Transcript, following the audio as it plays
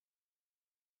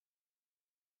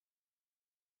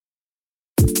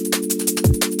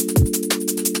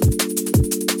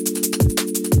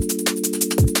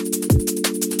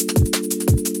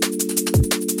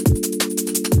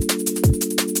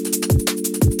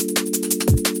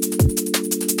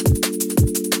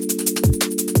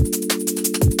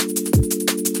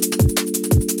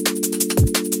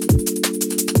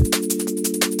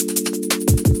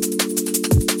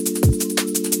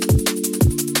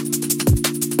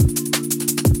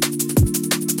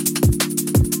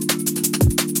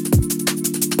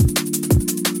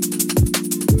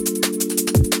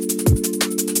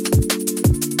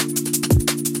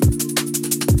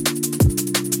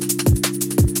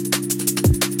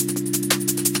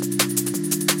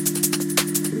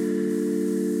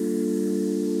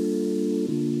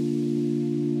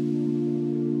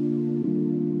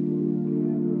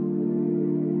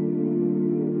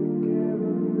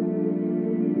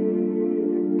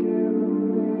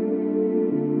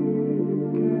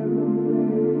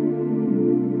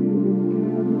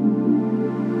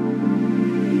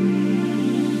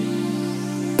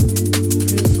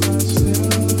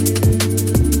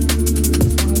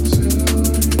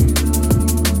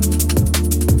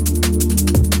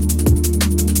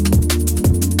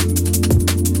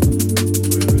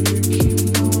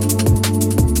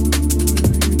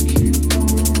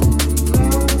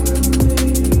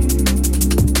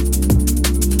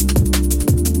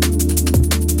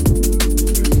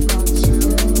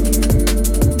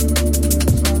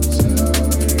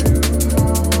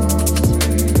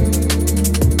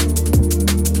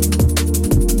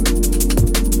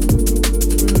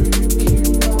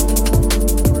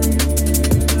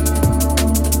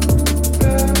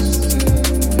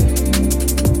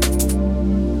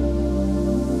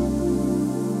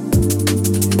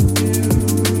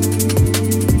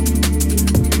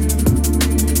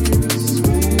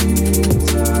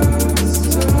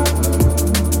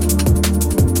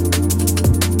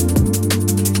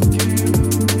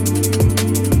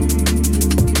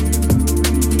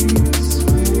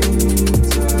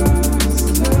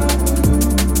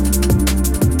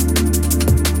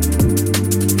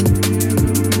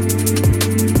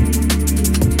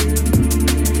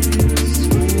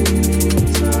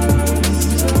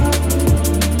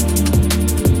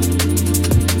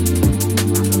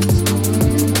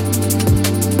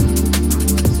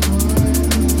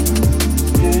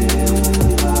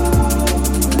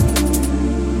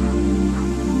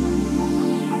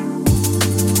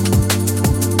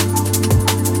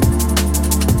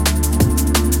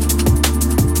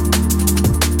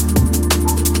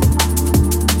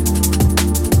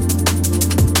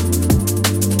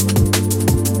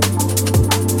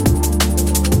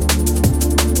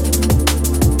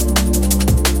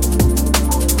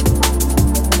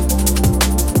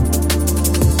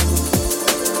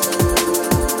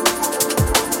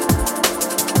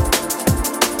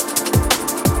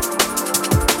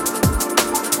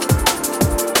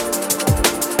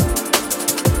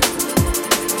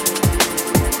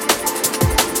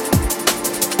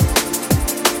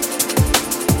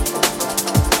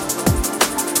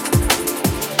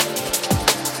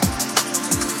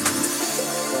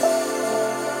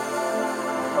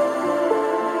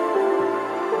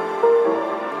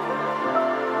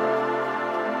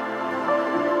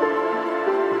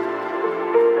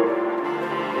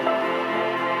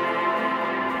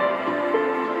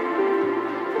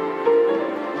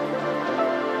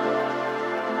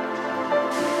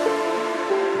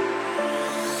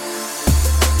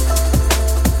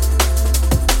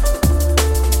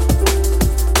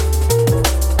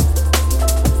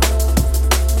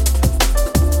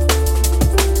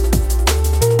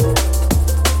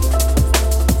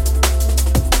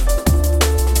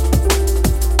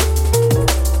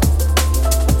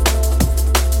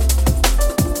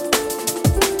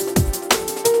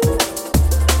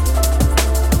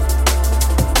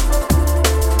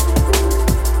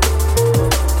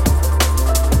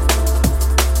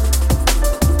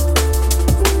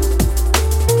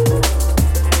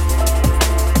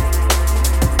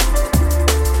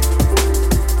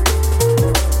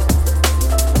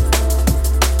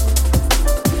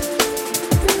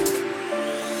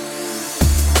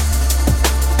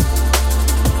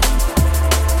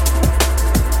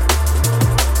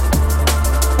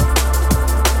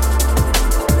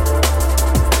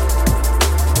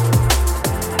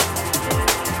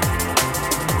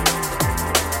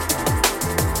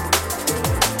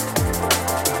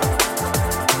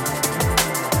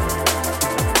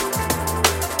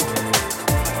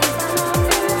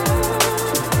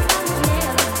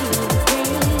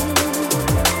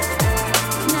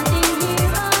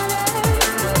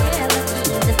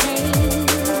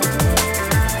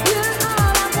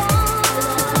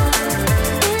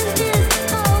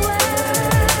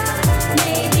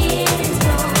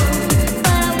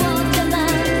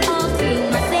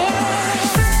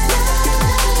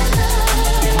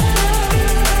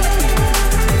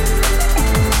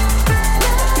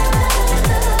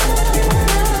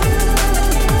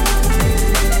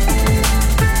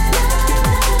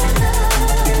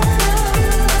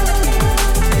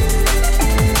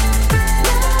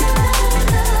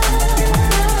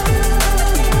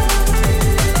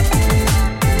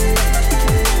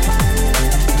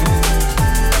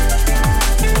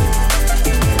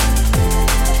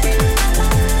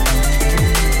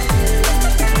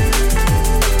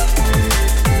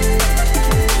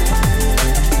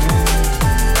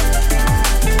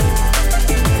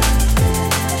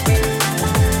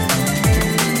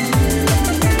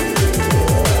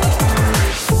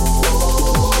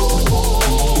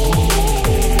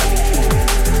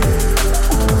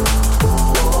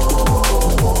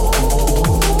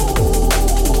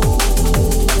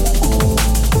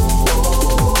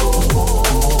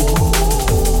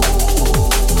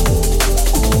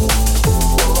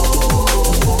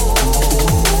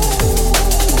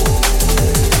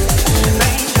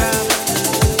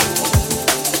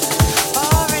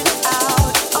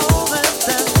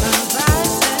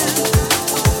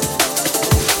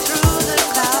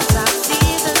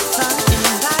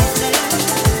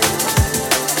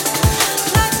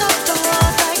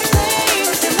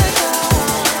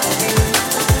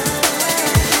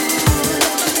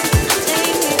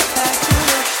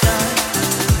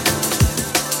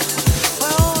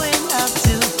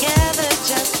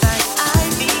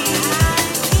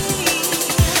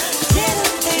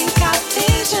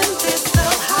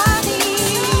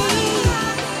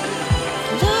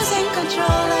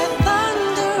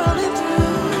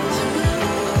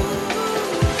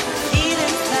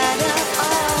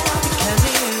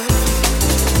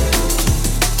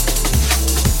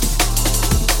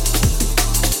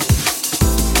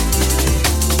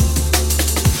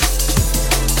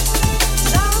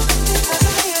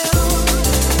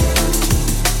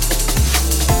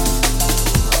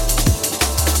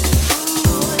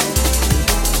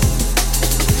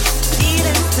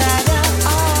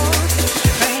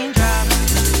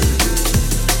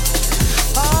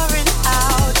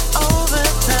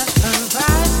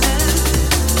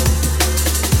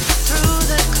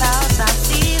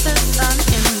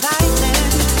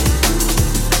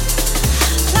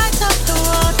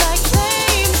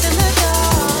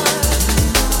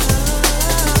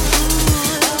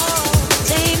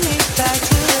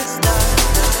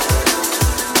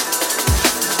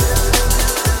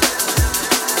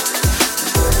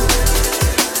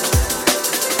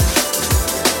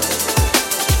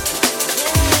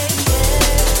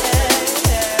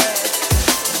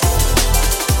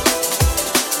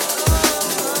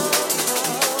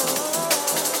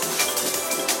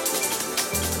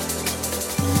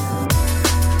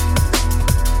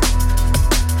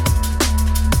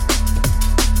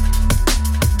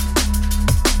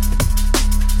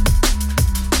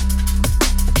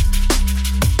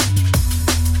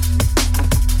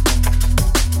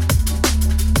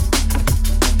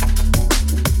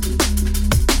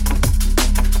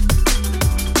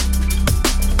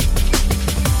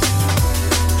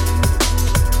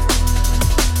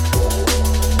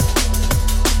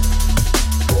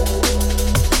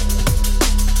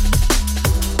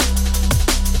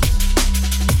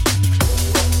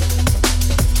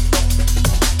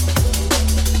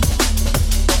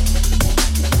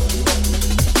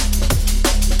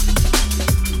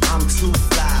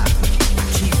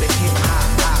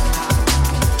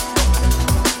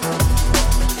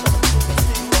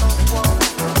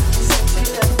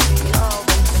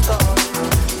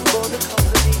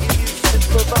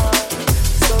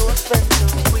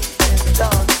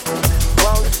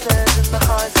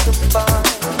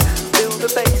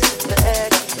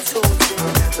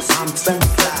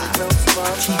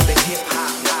Keep it hip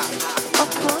hop. I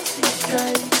can't see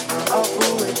straight. I've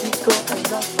already got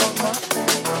enough on my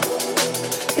plate.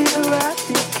 It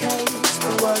eradicates,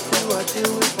 but why do I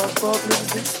deal with my problems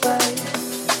this way?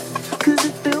 Cause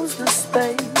it fills the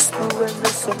space, but when the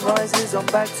sun rises I'm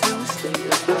back to a state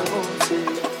of the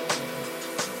haunted.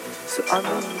 So I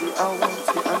need it, I want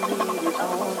it, I need it,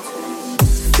 I want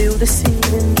it. Feel the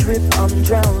ceiling drip, I'm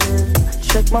drowning.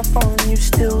 Check my phone, you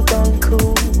still don't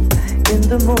call. In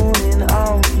the morning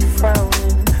I'll be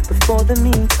frowning, but for the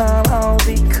meantime I'll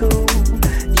be cool.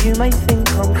 You may think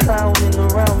I'm clowning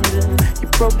around and you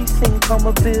probably think I'm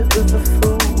a bit of a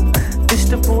fool. This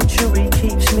debauchery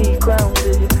keeps me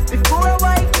grounded. Before I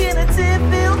wake in a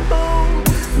tear-filled pool.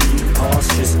 New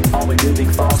pastures, are we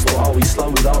moving fast or are we slow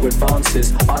with our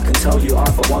advances? I can tell you I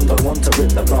for one don't want to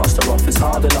rip the plaster off. It's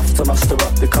hard enough to muster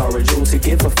up the courage or to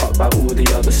give a fuck about all the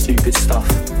other stupid stuff.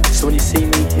 So when you see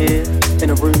me here in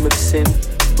a room of sin,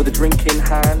 with a drink in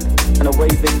hand and a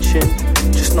waving chin,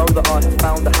 just know that I have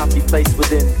found a happy place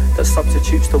within that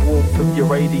substitutes the warmth of your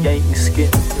radiating skin.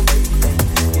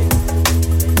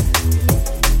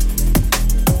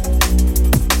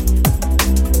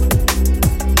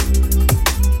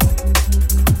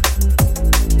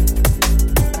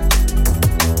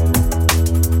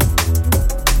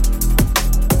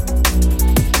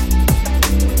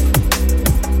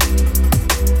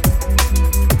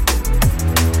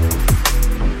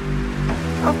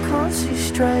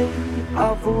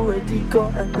 I've already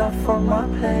got enough on my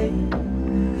plate.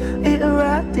 It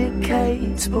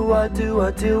eradicates, but why do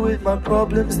I deal with my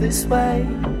problems this way?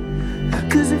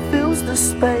 Cause it fills the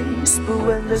space, but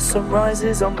when the sun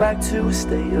rises I'm back to a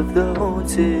state of the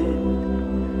haunted.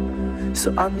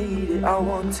 So I need it, I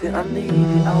want it, I need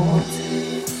it, I want it.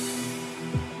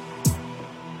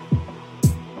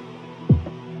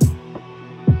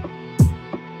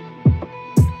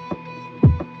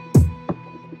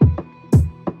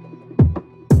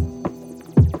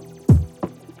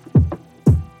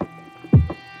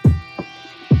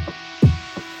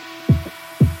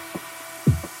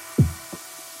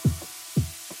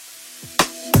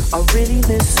 I really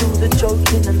miss all the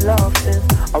joking and laughing.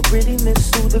 I really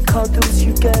miss all the cuddles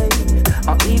you gave.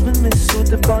 I even miss all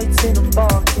the biting and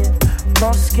barking.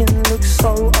 My skin looks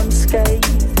so unscathed.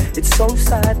 It's so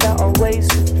sad that our ways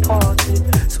have parted.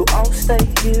 So I'll stay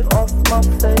here off my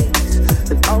face,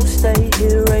 and I'll stay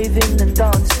here raving and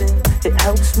dancing. It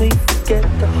helps me forget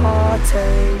the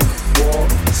heartache. War,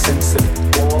 censored,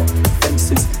 war,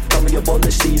 fences. Coming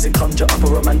abolish these and conjure up a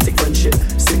romantic friendship.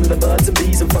 Sing with the birds and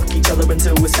bees and fuck each other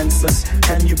until we're senseless.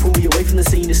 Can you pull me away from the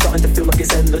scene? It's starting to feel like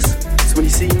it's endless. So when you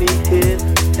see me here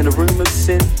in a room of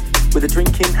sin, with a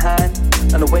drink in hand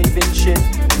and a waving chin,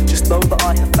 just know that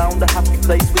I have found a happy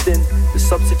place within that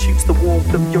substitutes the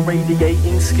warmth of your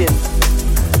radiating skin.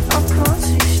 I can't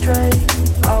see straight,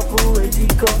 I've already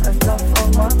got enough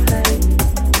on my plate.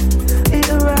 It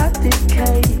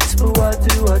eradicates, but why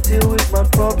do I deal with my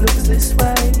problems this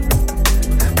way?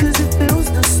 Cause it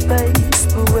fills the space,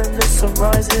 but when the sun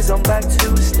rises I'm back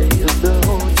to a state of the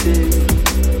haunted.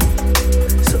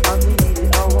 So I need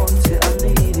it, I want it, I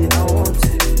need it, I want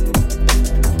it.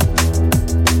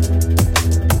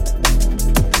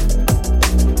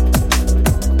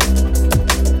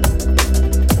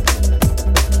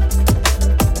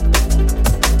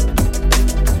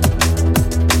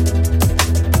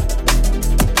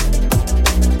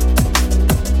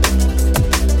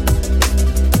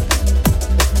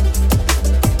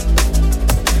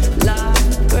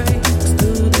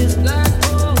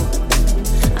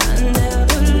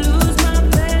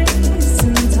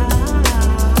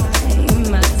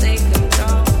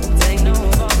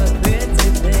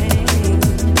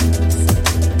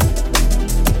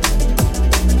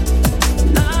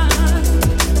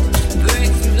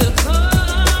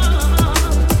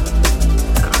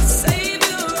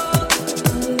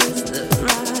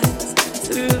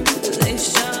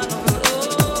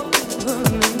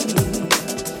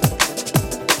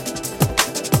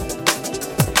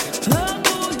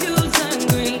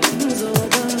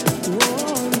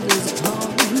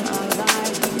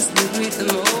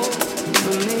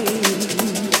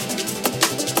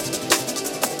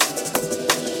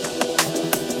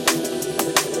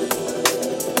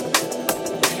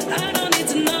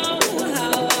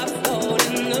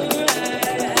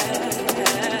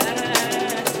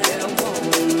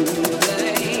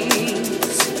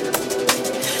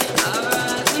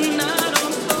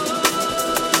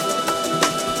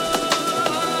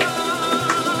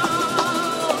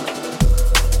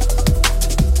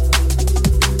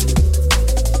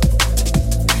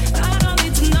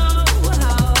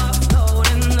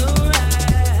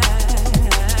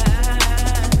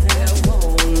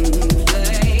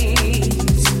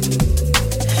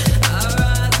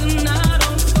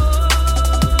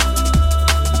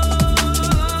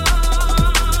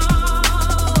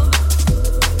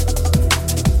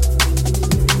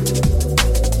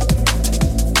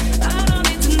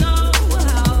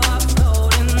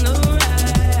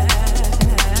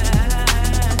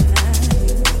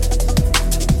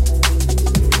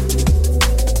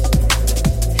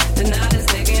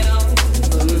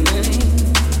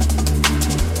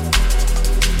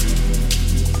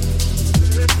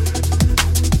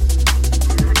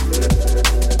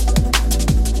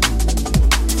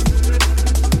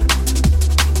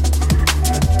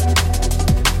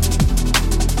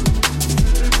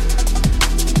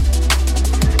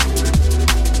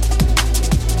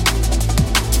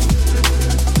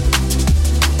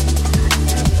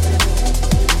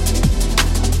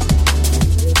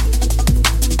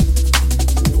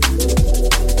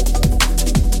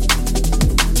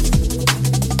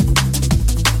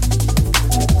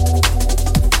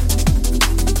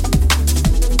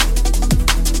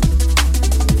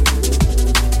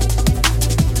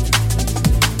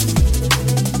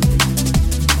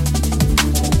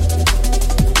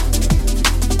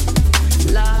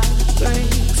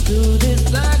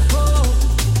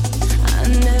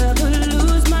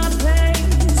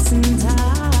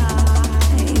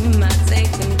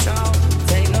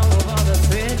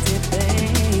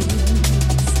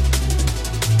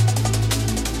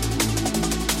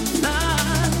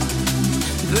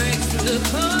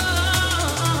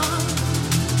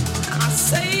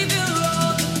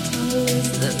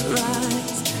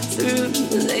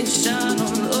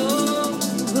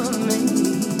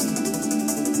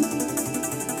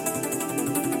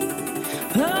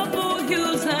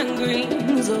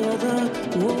 all the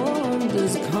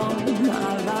wonders come,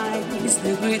 our eyes,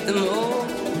 they greet them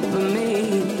over me.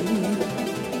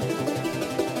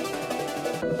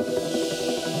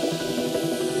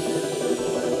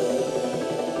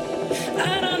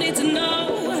 I don't need to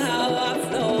know how I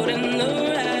float in the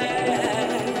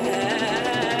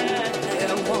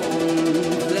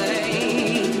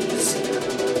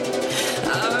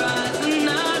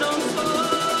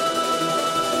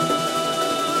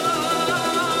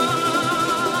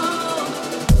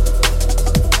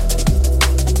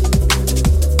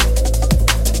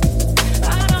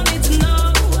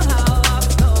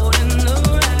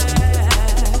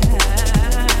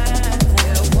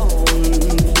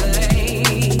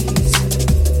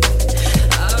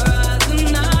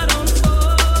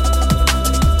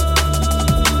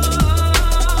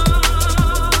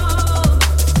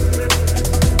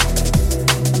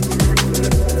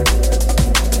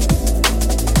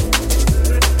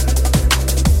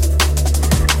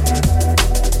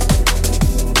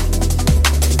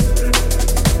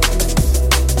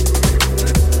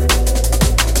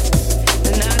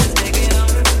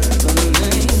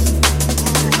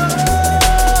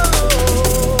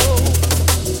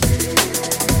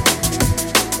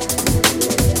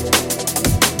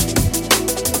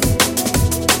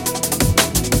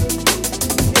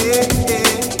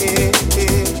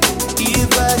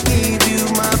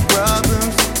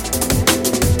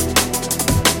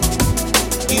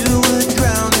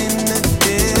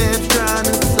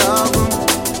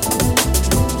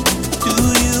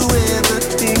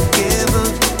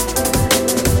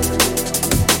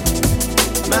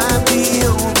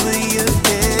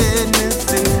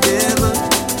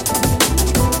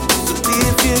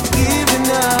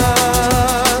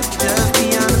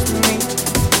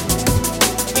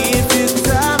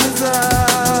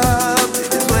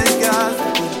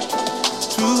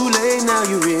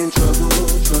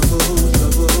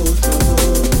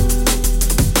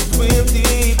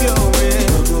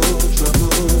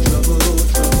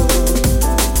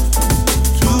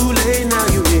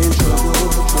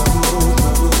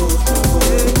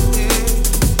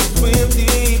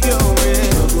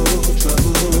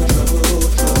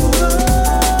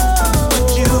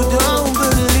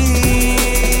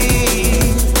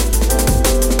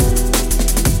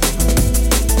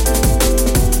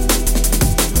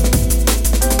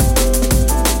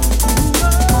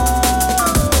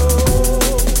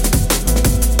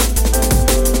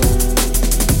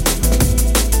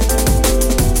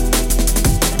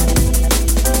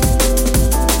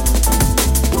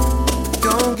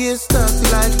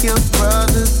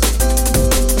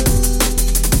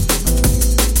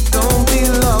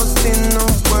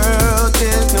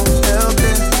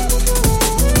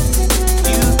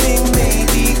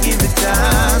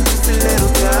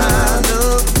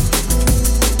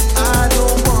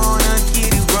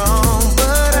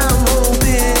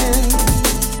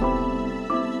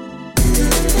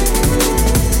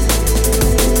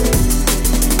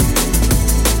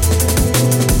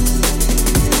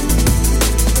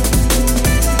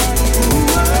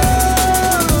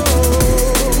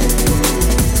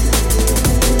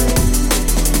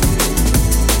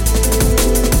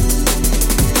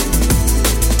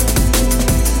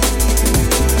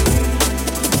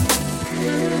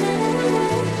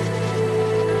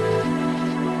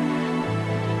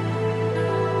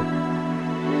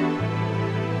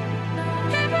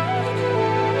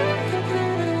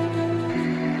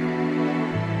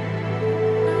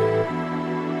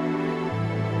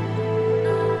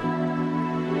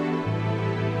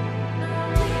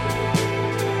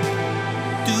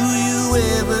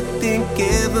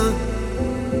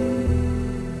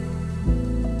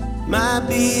might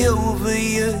be over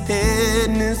your head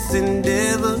in this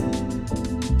endeavor.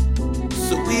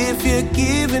 So if you're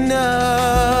giving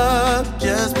up,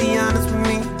 just be honest with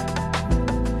me.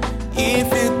 If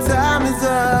your time is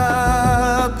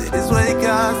up, it is what it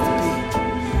got to be.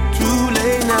 Too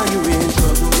late now, you're in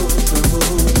trouble, trouble,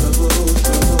 trouble,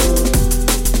 trouble.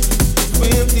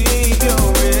 Swim deep,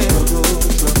 you're in trouble,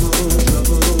 trouble,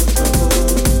 trouble, trouble.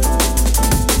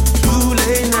 Too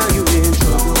late now, you're in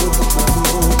trouble, trouble,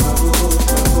 trouble,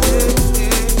 trouble.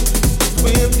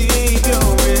 Swim deep,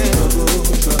 you're in trouble,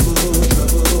 trouble,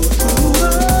 trouble, trouble.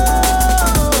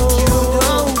 You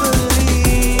don't believe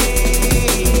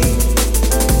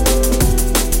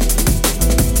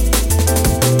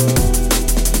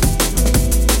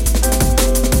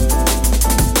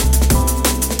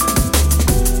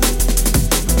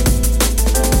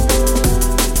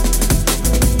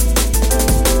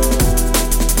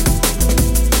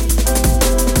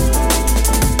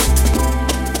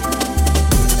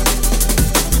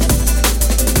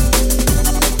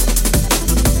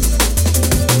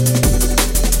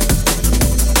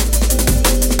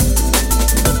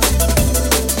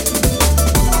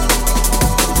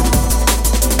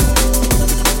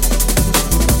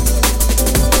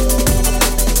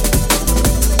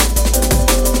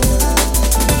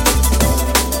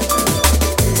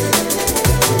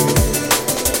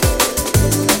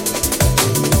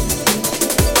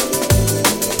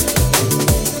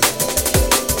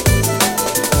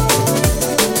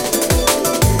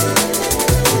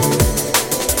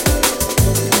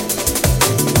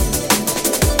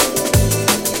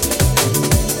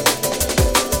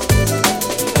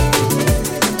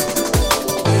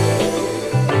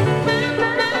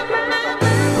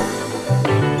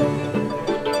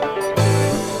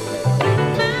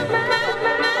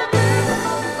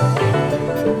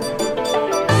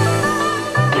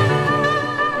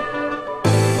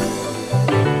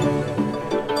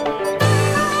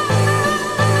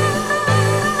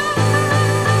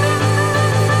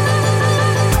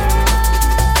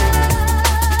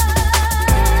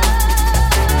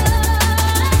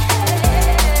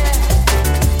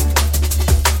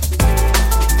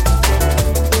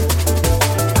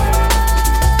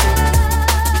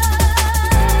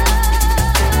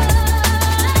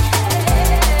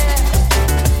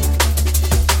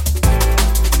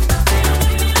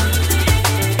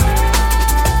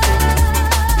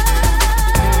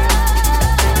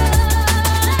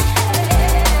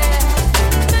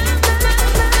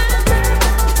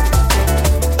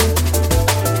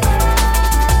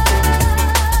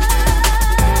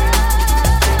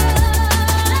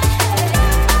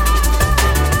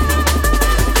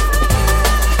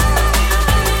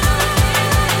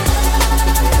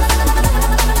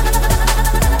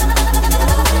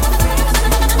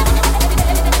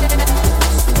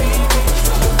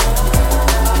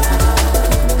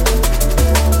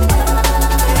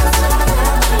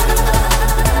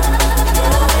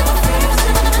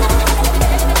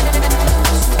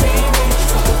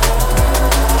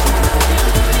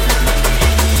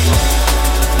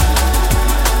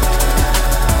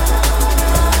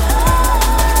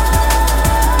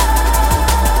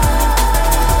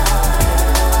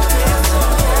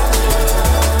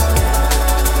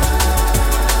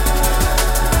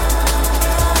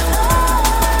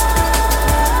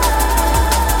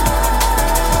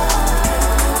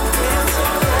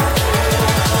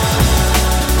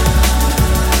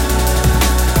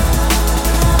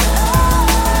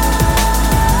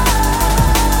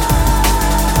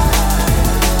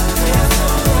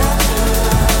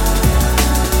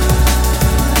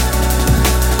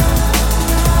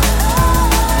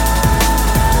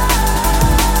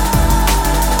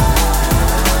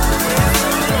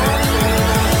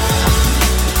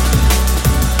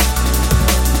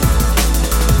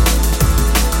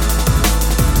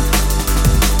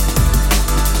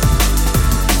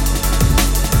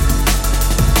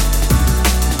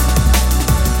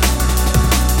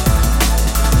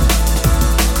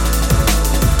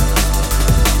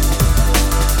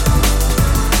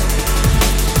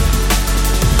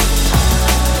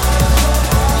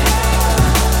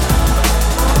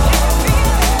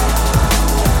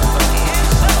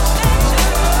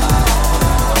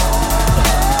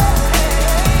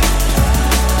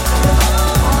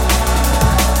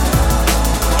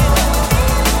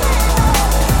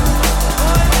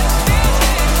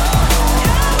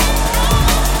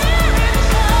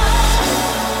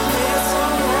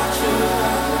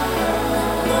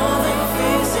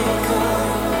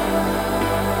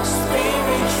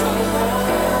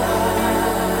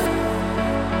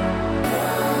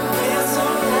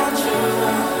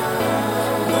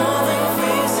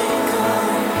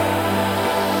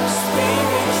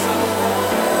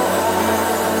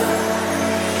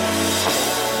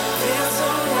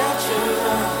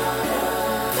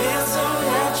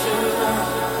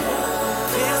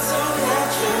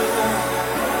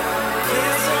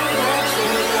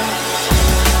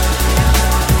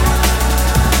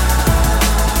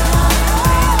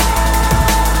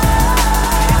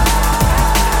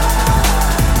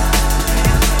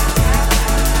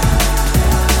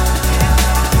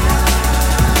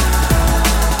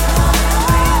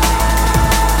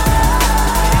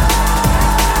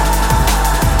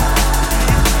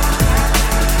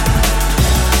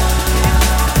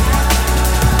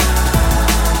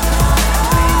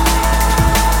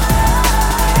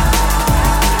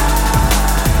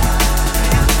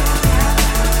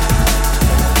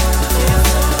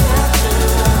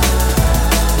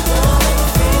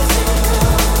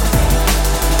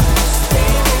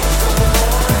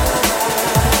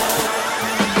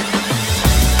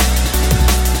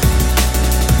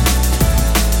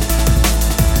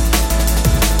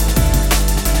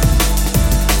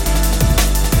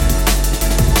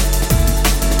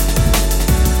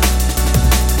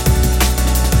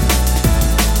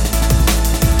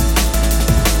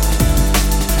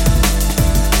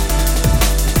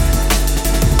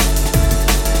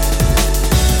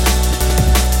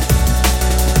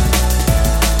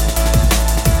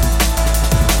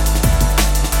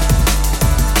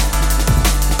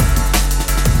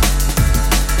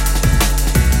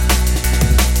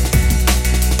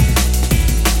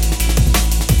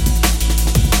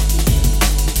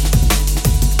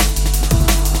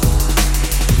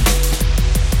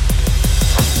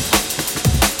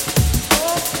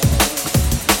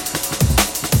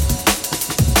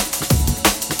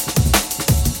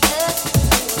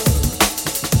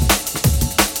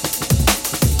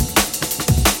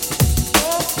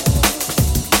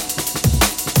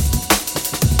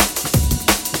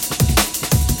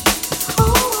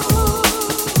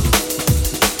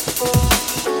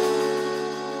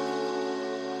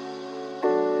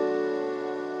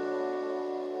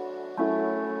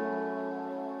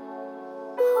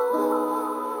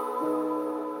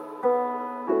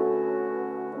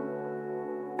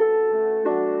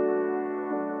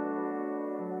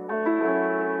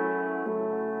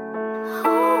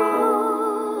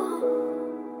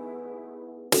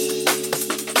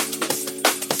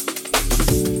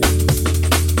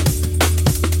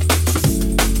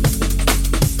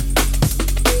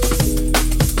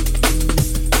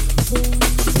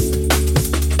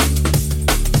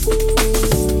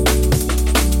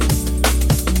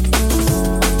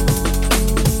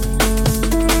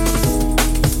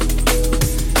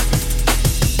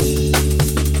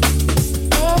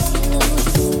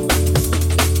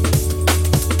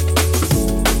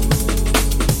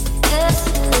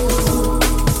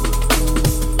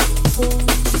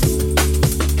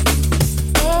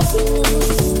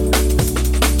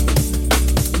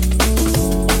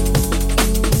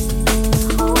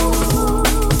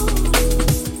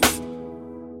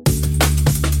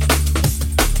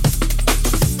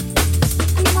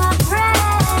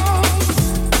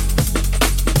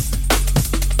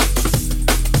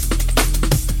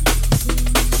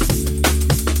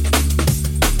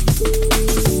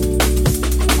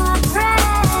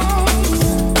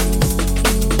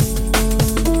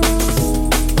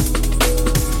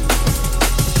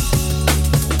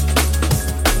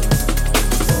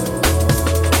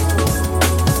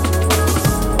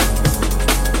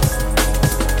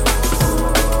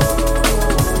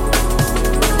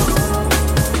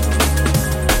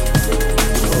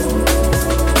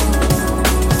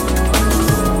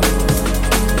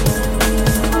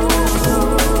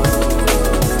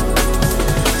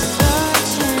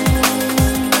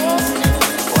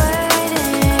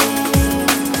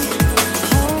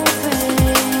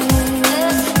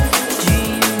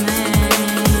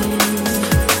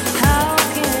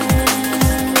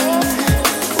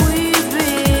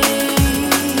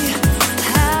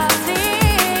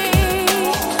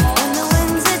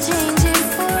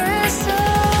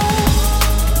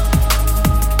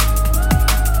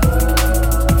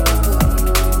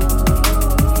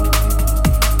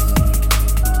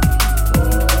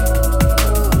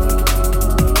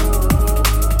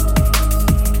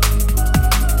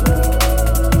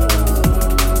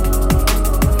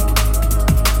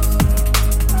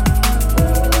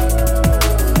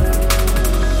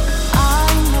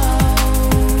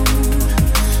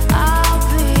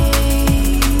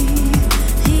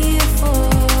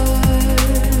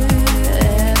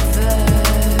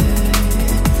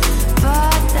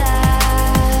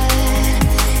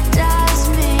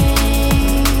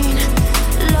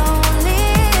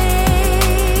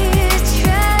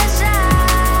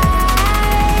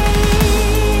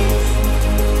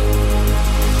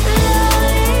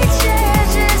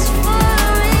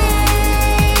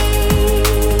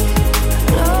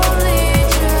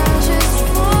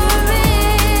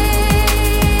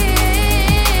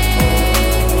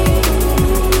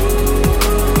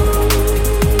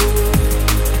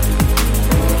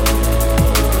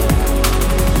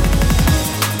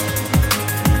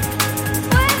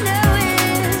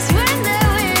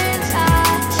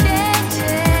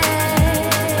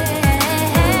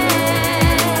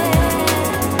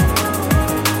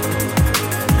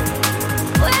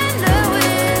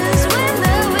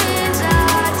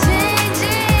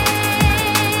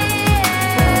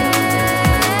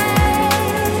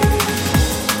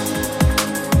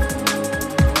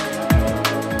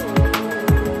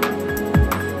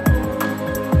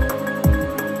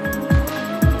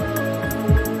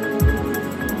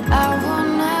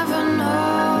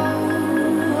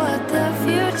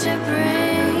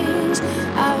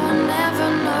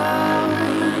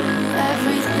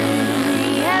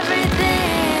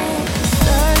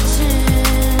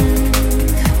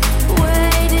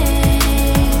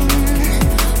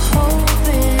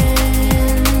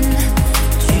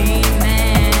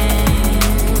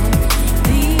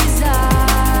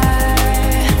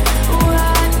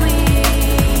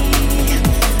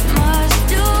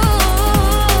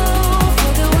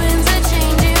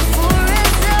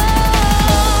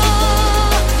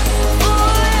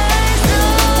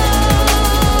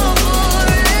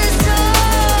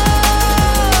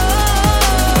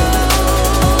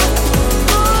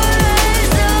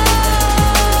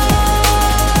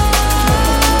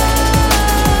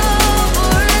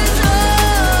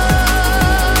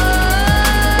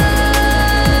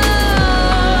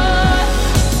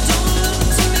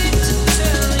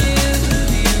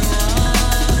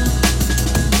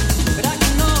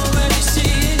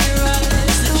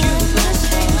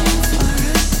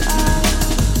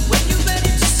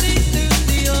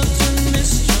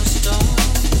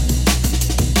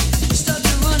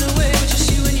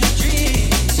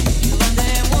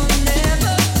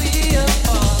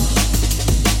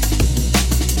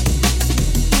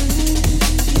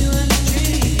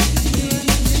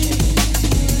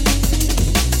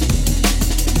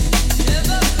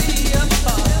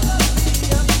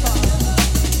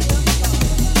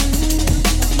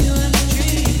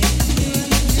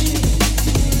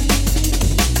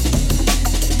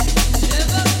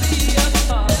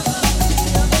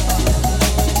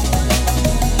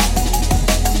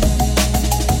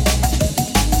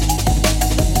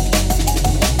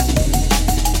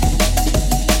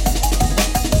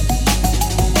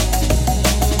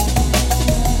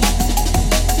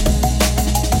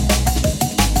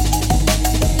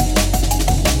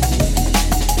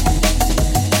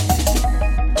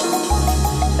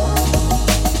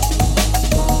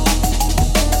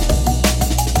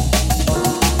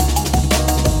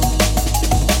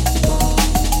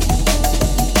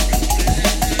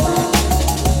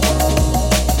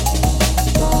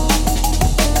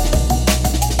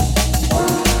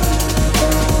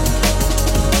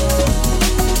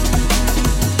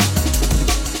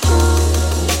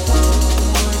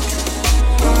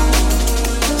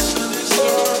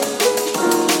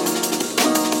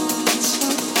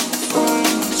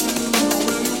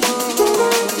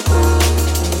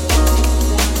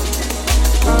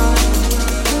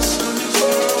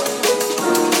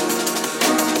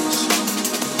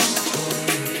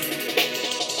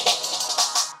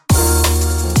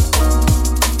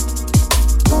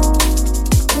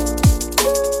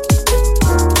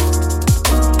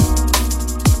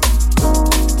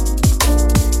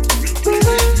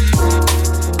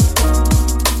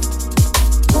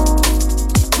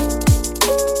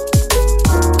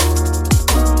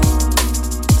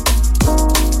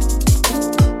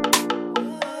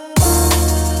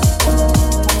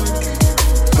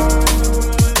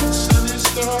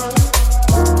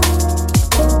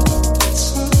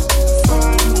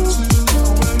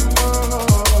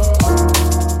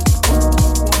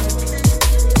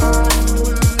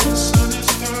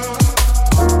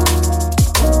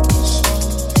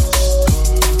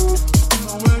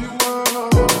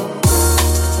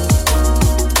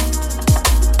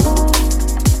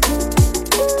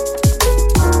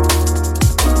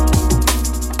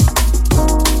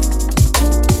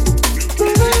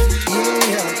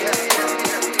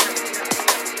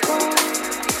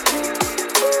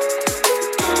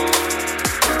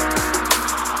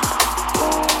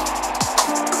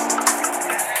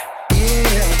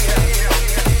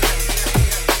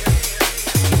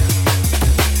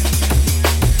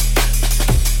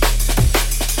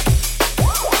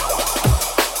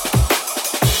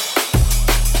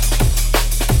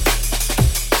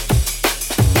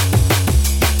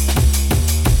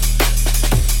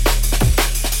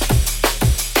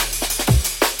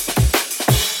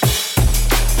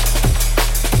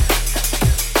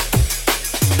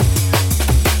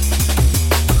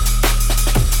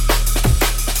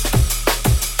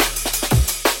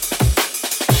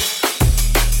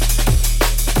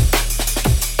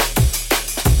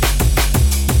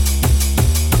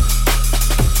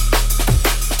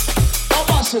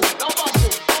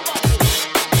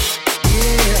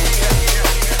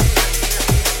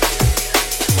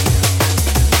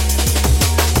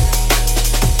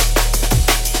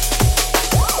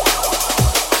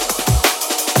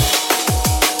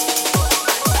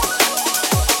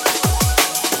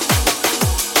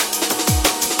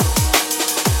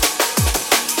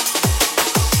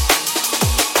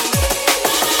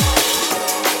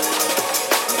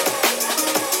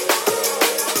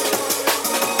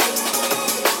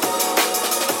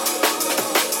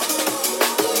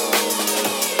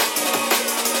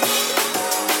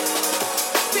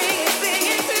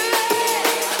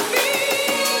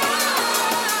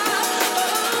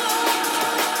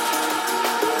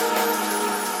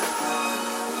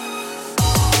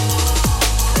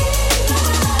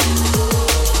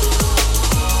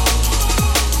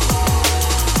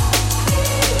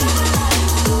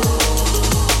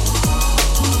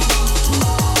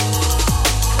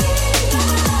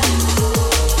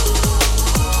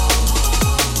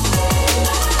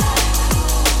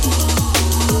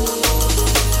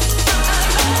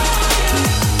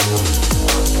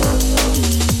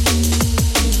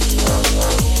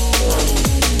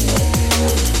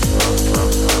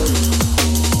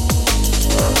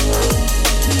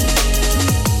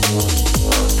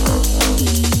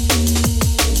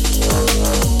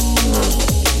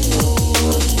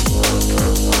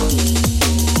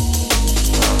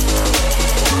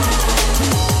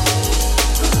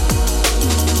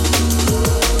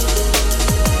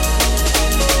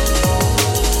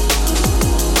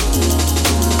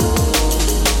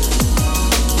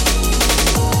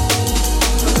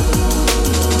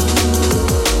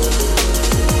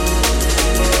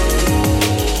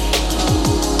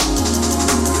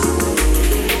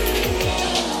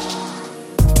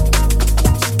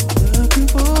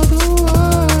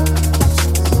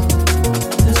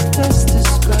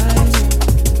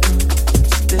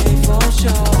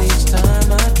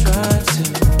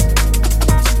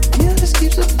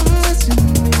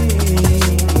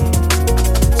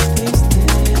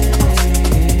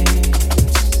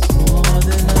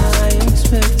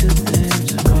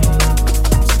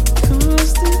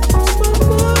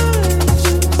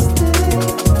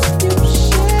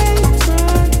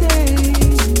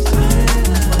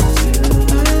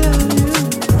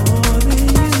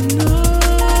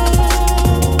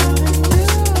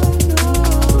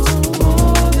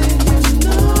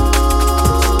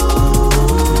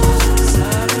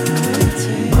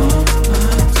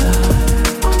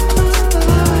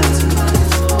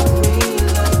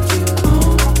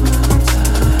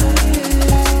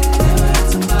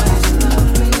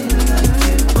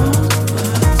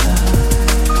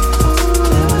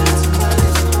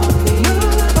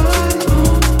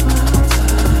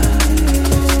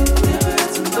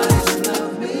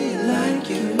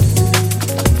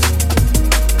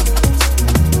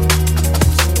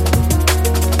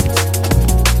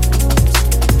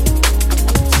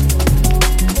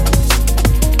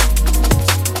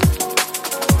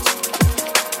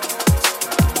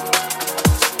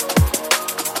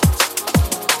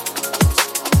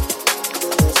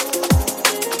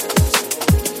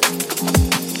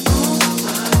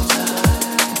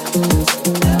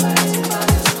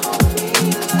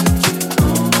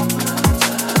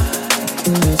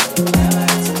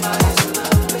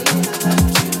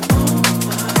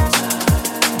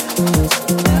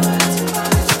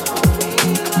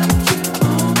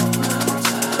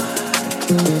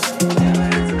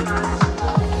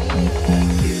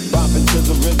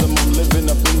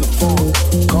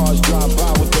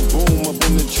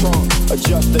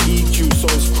Adjust the EQ so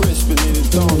it's crisp and in the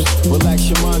thumbs.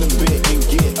 Relax your mind a bit and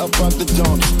get up out the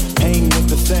dumps. Hang with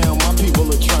the sound, my people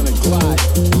are trying to glide.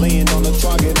 Laying on the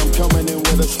target, I'm coming in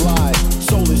with a slide.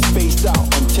 Soul is spaced out,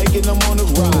 I'm taking them on a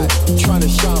ride. Trying to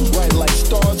shine bright like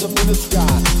stars up in the sky.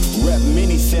 Rep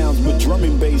many sounds, but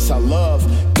drumming bass I love.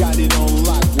 Got it on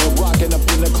lock, we're rocking up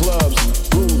in the clubs.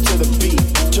 Groove to the beat,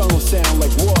 jungle sound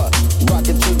like what?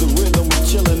 Rocking to the rhythm, we're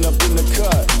chilling up in the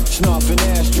cut. Cnof and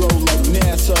Astro like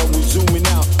NASA, we zooming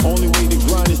out. Only way to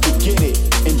grind is to get it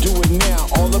and do it now.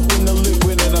 All up in the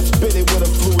liquid and I spit it with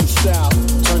a fluid style.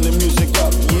 Turn the music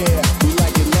up, yeah, we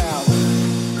like it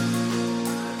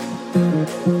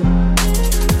loud.